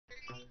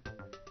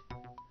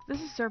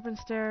This is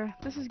Serpentstare.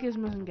 This is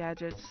Gizmos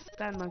Gadgets.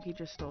 That monkey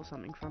just stole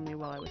something from me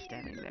while I was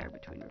standing there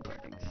between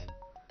recordings.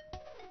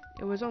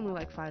 It was only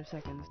like 5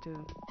 seconds,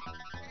 too.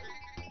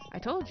 I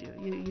told you,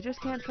 you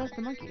just can't trust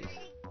the monkeys.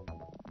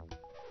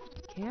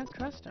 Can't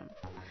trust them.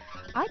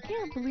 I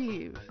can't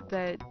believe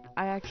that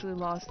I actually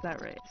lost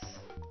that race.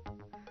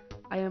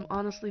 I am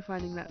honestly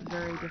finding that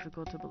very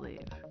difficult to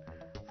believe.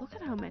 Look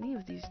at how many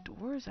of these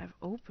doors I've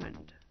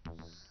opened.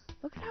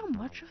 Look at how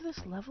much of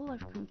this level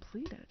I've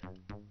completed.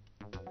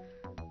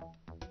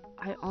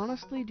 I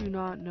honestly do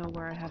not know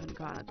where I haven't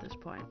gone at this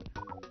point.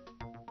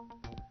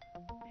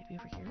 Maybe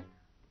over here?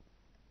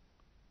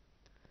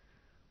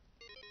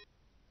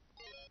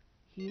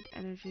 Heat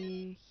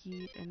energy,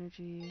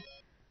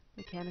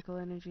 mechanical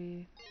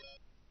energy.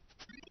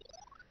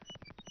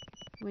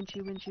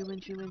 Winchy, winchy,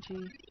 winchy,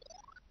 winchy.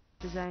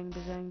 Bazang,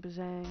 bazang,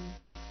 bazang.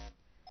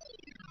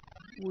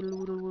 Woodle,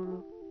 woodle,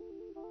 woodle.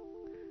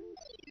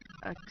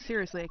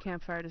 Seriously, a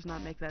campfire does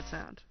not make that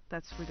sound.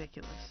 That's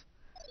ridiculous.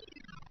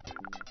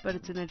 But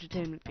it's an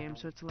edutainment game,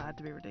 so it's allowed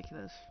to be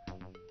ridiculous.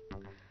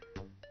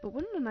 But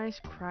wouldn't a nice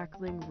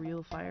crackling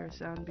real fire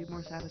sound be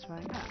more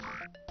satisfying?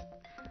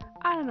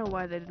 I don't know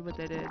why they did what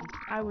they did.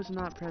 I was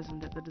not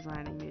present at the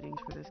designing meetings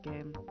for this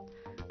game.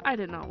 I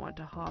did not want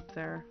to hop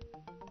there.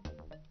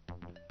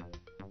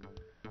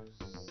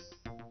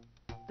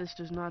 This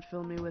does not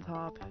fill me with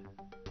hop.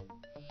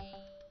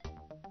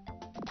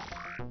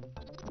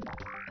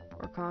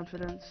 Or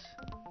confidence.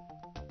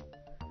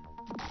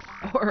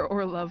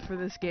 Or love for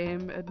this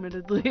game,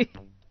 admittedly.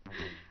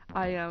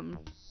 I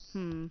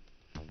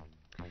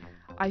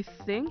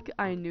think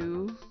I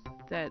knew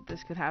that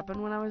this could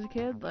happen when I was a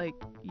kid. Like,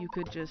 you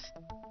could just...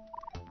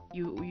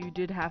 You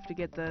did have to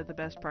get the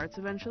best parts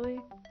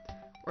eventually,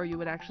 or you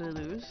would actually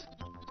lose.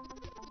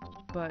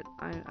 But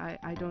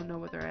I don't know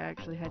whether I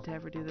actually had to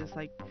ever do this,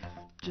 like,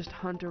 just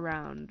hunt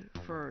around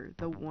for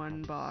the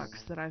one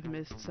box that I've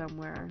missed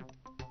somewhere.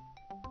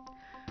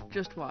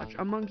 Just watch.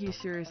 A monkey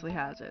seriously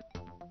has it.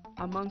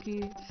 A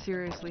monkey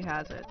seriously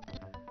has it.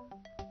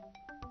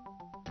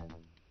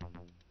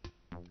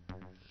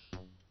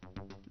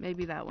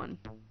 Maybe that one.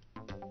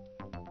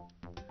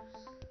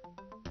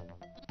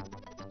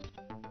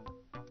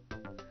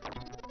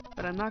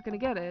 But I'm not gonna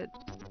get it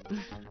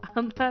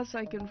unless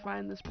I can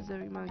find the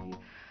specific monkey.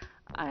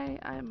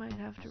 I might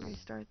have to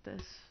restart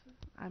this.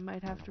 I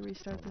might have to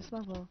restart this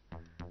level.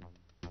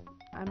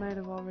 I might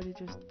have already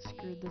just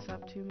screwed this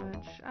up too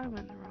much. I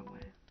went the wrong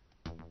way.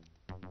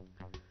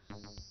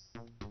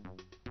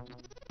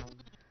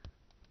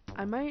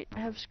 I might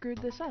have screwed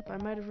this up. I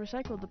might have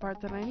recycled the part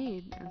that I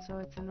need, and so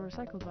it's in a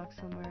recycled box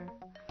somewhere.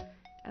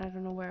 And I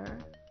don't know where.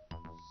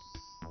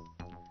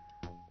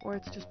 Or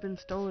it's just been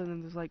stolen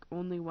and there's like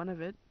only one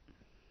of it.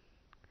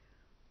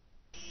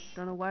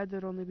 Don't know why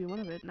there'd only be one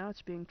of it. Now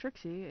it's being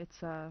tricksy.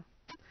 Now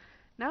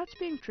it's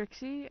being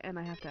tricksy and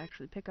I have to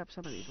actually pick up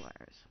some of these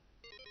wires.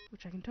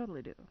 Which I can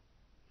totally do.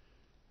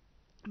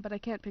 But I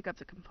can't pick up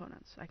the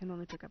components. I can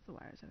only pick up the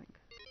wires, I think.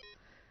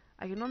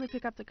 I can only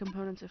pick up the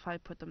components if I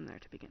put them there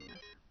to begin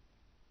with.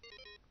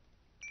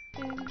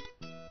 Ding.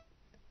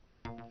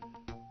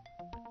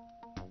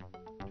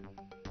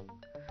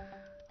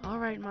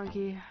 Alright,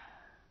 monkey.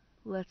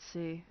 Let's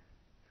see.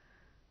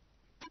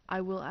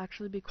 I will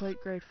actually be quite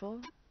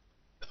grateful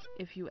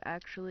if you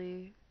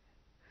actually,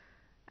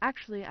 I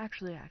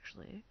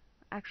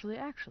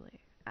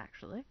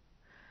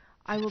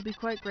will be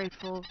quite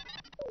grateful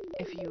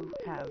if you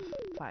have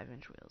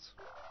 5-inch wheels.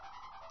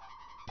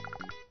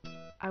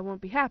 I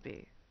won't be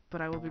happy, but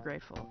I will be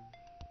grateful.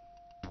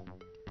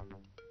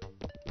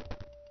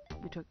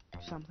 You took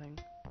something.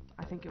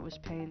 I think it was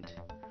paint.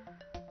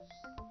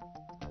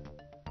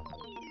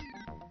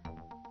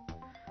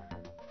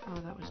 Oh,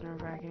 that was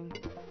nerve-wracking.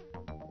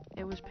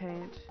 It was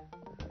paint.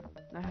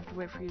 I have to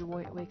wait for you to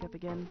wake up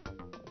again.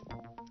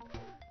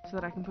 So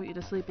that I can put you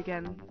to sleep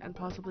again and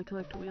possibly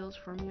collect wheels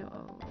from you.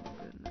 Oh,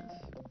 goodness.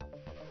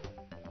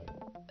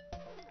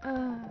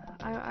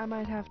 I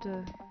might have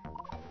to...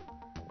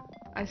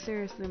 I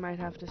seriously might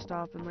have to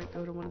stop and, like,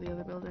 go to one of the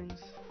other buildings.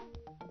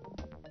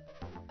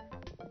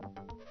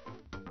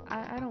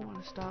 I don't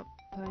want to stop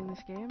playing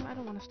this game. I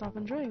don't want to stop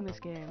enjoying this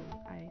game.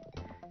 I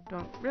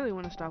don't really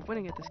want to stop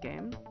winning at this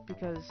game,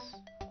 because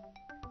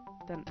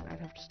then I'd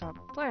have to stop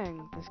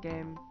playing this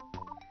game.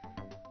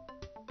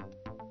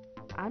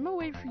 I'm gonna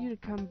wait for you to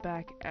come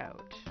back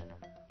out.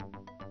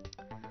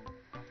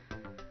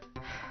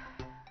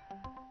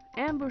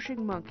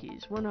 Ambushing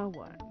monkeys,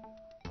 101.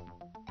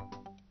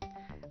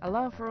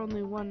 Allow for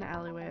only one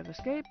alleyway of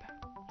escape.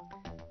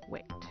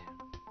 Wait.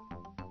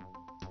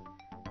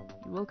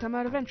 You will come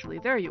out eventually.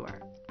 There you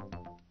are.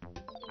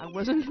 I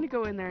wasn't gonna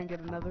go in there and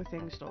get another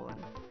thing stolen.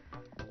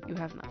 You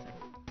have nothing.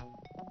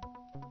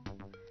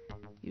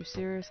 You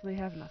seriously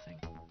have nothing.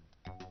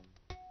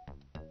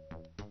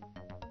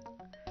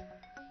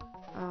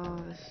 Oh,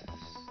 this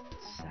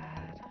is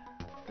sad.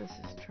 This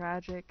is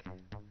tragic.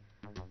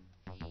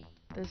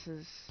 This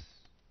is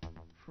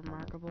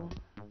remarkable.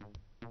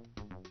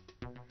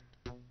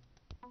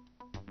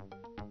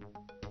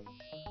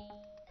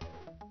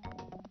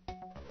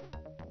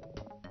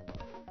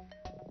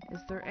 Is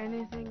there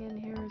anything in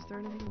here? Is there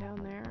anything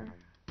down there?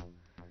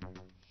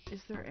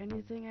 Is there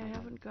anything I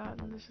haven't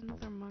gotten? There's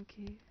another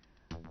monkey.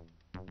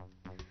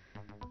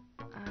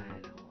 I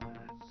don't want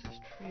to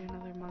just free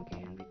another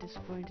monkey and be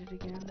disappointed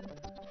again.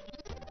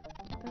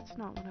 That's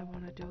not what I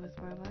want to do with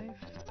my life.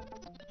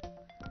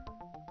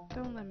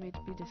 Don't let me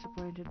be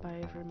disappointed by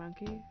every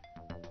monkey.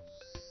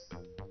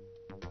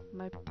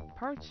 My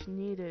parts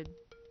needed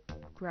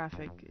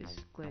graphic is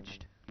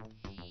glitched.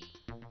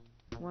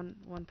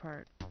 One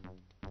part.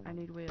 I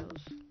need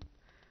wheels.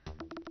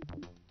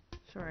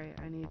 Sorry,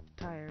 I need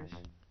tires.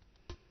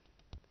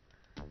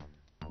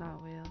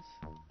 Not wheels.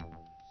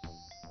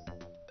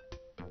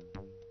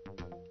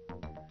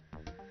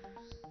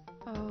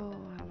 Oh,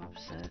 I'm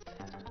upset.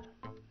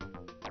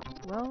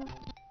 Well,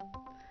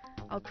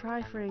 I'll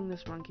try freeing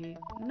this monkey.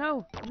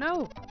 No!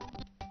 No!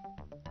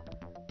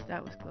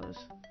 That was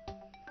close.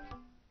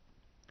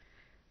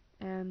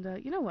 And,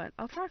 you know what?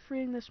 I'll try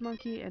freeing this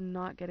monkey and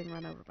not getting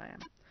run over by him.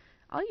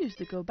 I'll use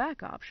the go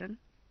back option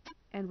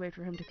and wait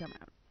for him to come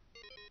out.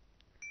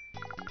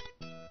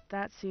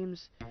 That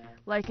seems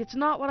like it's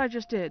not what I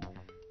just did.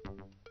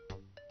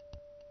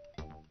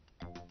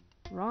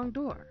 Wrong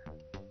door.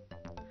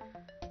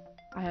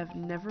 I have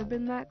never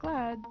been that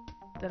glad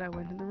that I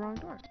went in the wrong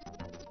door.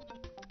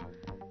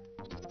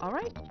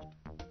 Alright.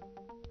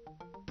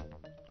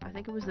 I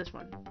think it was this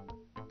one.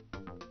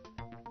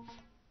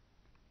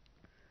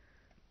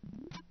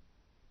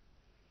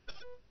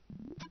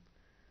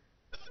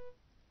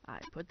 I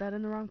put that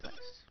in the wrong place.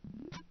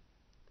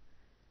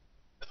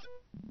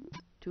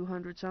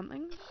 200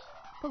 something.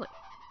 Pull it.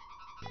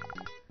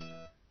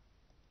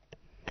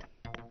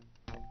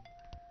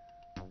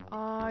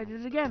 I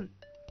did it again.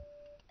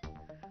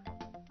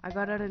 I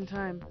got out in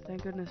time,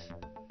 thank goodness.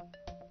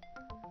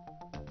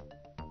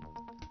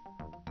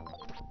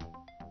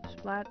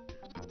 Splat.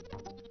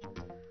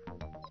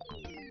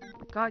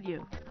 Got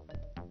you.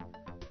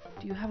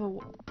 Do you have a...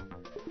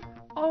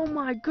 Oh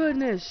my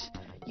goodness!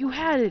 You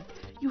had it!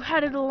 You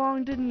had it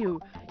along, didn't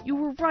you? You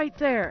were right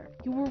there!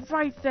 You were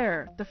right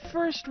there! The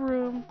first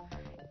room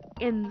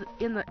in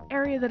the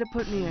area that it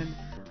put me in.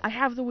 I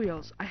have the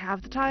wheels. I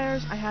have the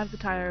tires. I have the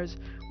tires.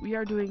 We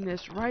are doing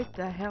this right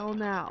the hell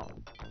now.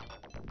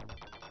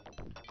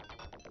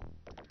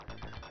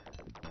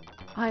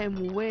 I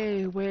am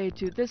way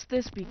too... This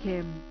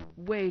became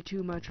way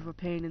too much of a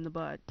pain in the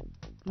butt.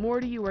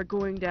 Morty, you are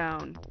going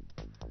down.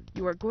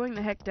 You are going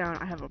the heck down.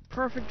 I have a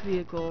perfect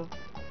vehicle.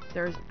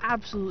 There is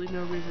absolutely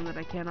no reason that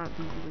I cannot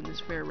beat you in this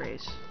fair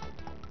race.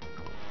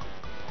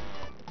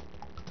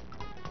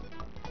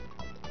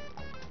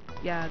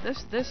 Yeah,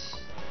 this...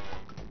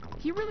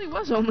 He really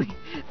was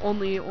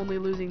only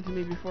losing to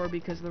me before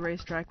because the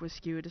racetrack was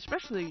skewed,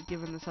 especially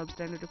given the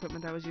substandard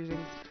equipment I was using.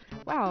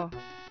 Wow.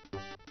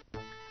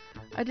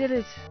 I did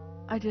it.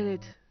 I did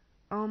it.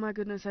 Oh my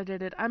goodness, I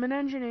did it. I'm an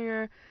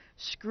engineer.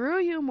 Screw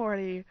you,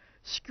 Morty.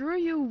 Screw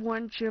you,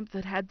 one chimp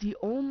that had the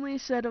only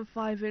set of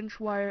 5-inch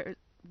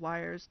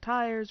wires,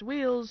 tires,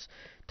 wheels,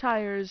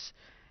 tires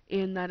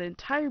in that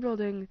entire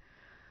building.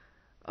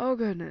 Oh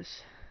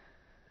goodness.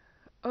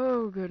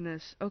 Oh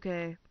goodness.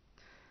 Okay.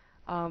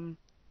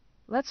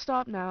 Let's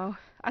stop now.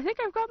 I think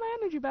I've got my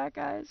energy back,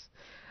 guys.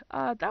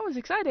 That was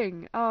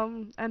exciting.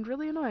 And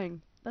really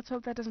annoying. Let's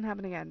hope that doesn't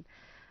happen again.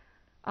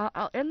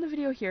 I'll end the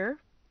video here,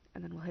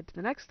 and then we'll head to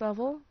the next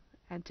level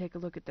and take a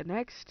look at the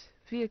next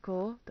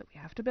vehicle that we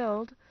have to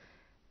build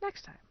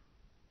next time.